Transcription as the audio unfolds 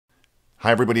Hi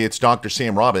everybody, it's Dr.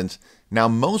 Sam Robbins. Now,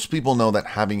 most people know that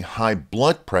having high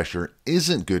blood pressure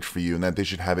isn't good for you and that they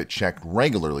should have it checked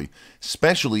regularly,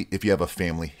 especially if you have a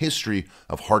family history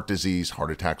of heart disease,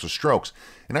 heart attacks, or strokes.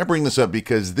 And I bring this up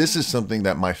because this is something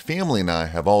that my family and I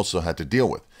have also had to deal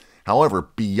with. However,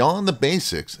 beyond the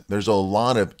basics, there's a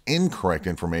lot of incorrect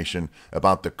information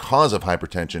about the cause of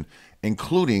hypertension,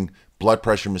 including blood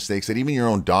pressure mistakes that even your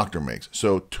own doctor makes.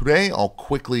 So today I'll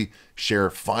quickly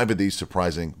share 5 of these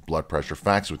surprising blood pressure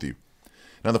facts with you.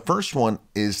 Now, the first one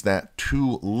is that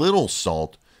too little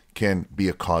salt can be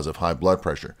a cause of high blood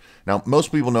pressure. Now,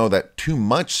 most people know that too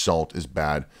much salt is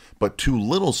bad, but too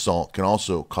little salt can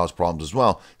also cause problems as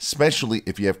well, especially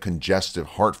if you have congestive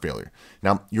heart failure.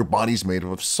 Now, your body's made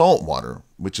up of salt water,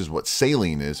 which is what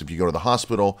saline is if you go to the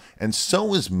hospital, and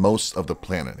so is most of the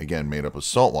planet, again, made up of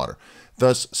salt water.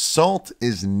 Thus, salt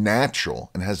is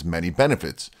natural and has many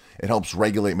benefits. It helps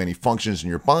regulate many functions in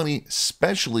your body,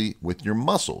 especially with your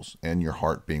muscles, and your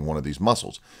heart being one of these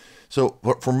muscles. So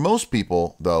for most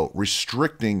people, though,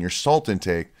 restricting your salt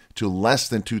intake to less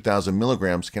than 2,000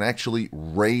 milligrams can actually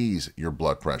raise your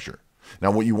blood pressure.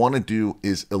 Now, what you want to do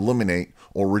is eliminate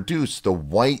or reduce the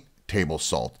white table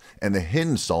salt and the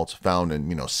hidden salts found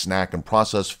in, snack and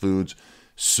processed foods,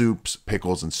 soups,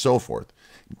 pickles, and so forth.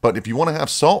 But if you want to have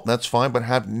salt, that's fine, but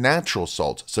have natural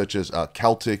salts such as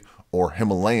Celtic or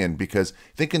Himalayan because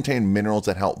they contain minerals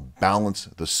that help balance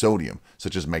the sodium,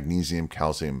 such as magnesium,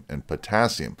 calcium, and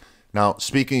potassium. Now,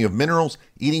 speaking of minerals,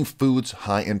 eating foods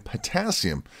high in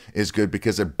potassium is good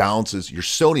because it balances your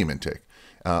sodium intake.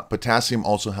 Potassium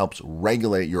also helps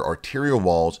regulate your arterial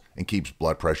walls and keeps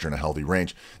blood pressure in a healthy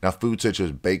range. Now, foods such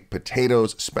as baked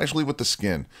potatoes, especially with the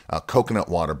skin, coconut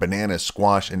water, bananas,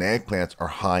 squash, and eggplants are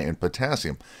high in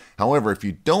potassium. However, if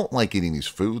you don't like eating these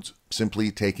foods,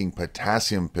 simply taking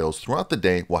potassium pills throughout the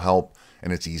day will help,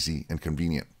 and it's easy and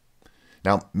convenient.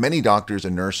 Now, many doctors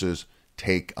and nurses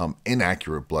take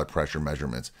inaccurate blood pressure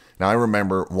measurements. Now, I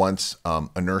remember once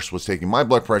a nurse was taking my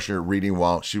blood pressure reading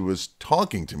while she was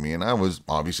talking to me, and I was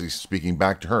obviously speaking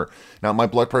back to her. Now, my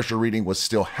blood pressure reading was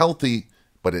still healthy,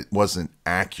 but it wasn't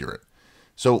accurate.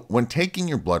 So when taking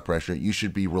your blood pressure, you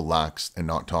should be relaxed and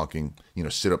not talking.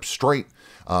 Sit up straight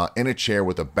in a chair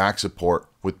with a back support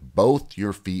with both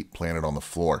your feet planted on the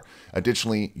floor.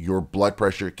 Additionally, your blood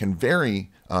pressure can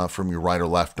vary from your right or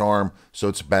left arm, so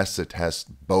it's best to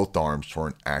test both arms for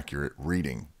an accurate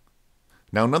reading.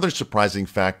 Now, another surprising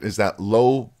fact is that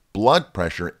low blood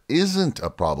pressure isn't a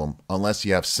problem unless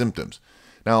you have symptoms.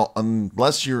 Now,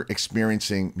 unless you're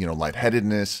experiencing,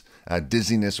 lightheadedness,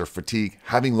 dizziness, or fatigue,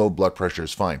 having low blood pressure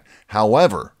is fine.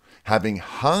 However, having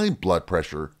high blood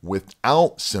pressure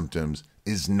without symptoms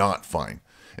is not fine.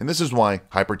 And this is why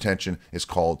hypertension is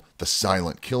called the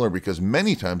silent killer, because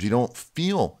many times you don't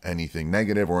feel anything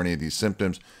negative or any of these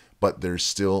symptoms, but there's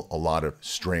still a lot of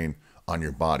strain on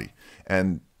your body.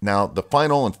 And now the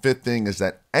final and fifth thing is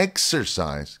that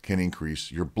exercise can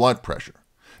increase your blood pressure.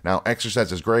 Now,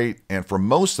 exercise is great, and for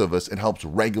most of us, it helps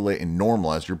regulate and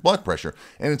normalize your blood pressure,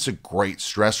 and it's a great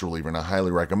stress reliever, and I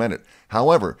highly recommend it.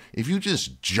 However, if you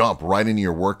just jump right into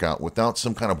your workout without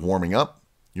some kind of warming up,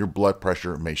 your blood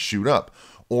pressure may shoot up.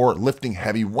 Or lifting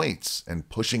heavy weights and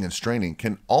pushing and straining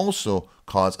can also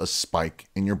cause a spike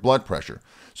in your blood pressure.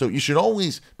 So you should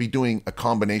always be doing a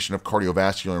combination of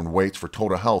cardiovascular and weights for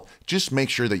total health. Just make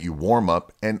sure that you warm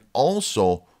up and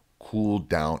also cool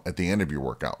down at the end of your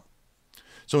workout.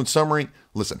 So in summary,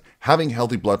 listen, having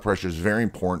healthy blood pressure is very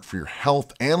important for your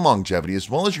health and longevity, as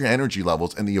well as your energy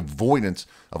levels and the avoidance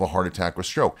of a heart attack or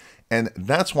stroke. And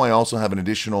that's why I also have an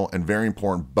additional and very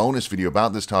important bonus video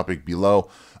about this topic below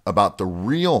about the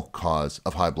real cause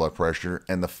of high blood pressure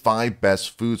and the 5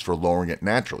 best foods for lowering it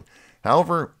naturally.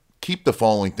 However, keep the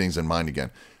following things in mind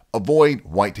again. Avoid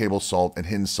white table salt and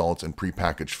hidden salts in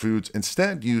prepackaged foods.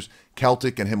 Instead, use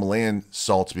Celtic and Himalayan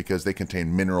salts because they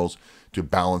contain minerals to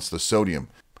balance the sodium.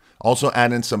 Also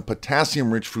add in some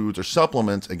potassium-rich foods or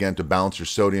supplements, again, to balance your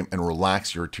sodium and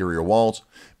relax your arterial walls.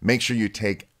 Make sure you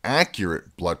take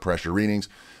accurate blood pressure readings.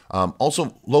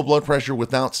 Also, low blood pressure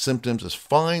without symptoms is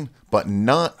fine, but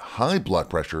not high blood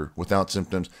pressure without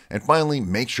symptoms. And finally,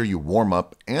 make sure you warm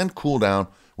up and cool down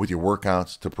with your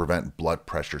workouts to prevent blood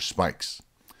pressure spikes.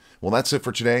 Well, that's it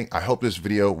for today. I hope this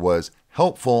video was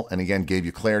helpful and again gave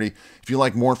you clarity. If you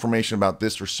like more information about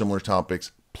this or similar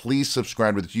topics, please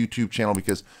subscribe to the YouTube channel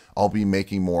because I'll be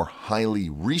making more highly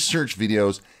researched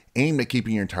videos aimed at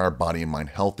keeping your entire body and mind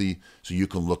healthy so you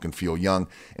can look and feel young.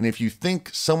 And if you think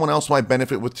someone else might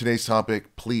benefit with today's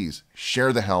topic, please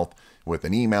share the health with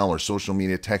an email or social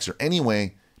media text or any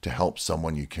way to help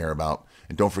someone you care about.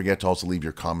 And don't forget to also leave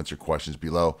your comments or questions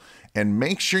below. And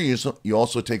make sure you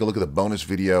also take a look at the bonus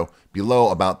video below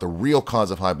about the real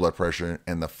cause of high blood pressure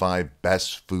and the 5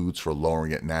 best foods for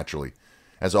lowering it naturally.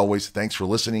 As always, thanks for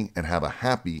listening and have a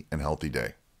happy and healthy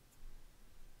day.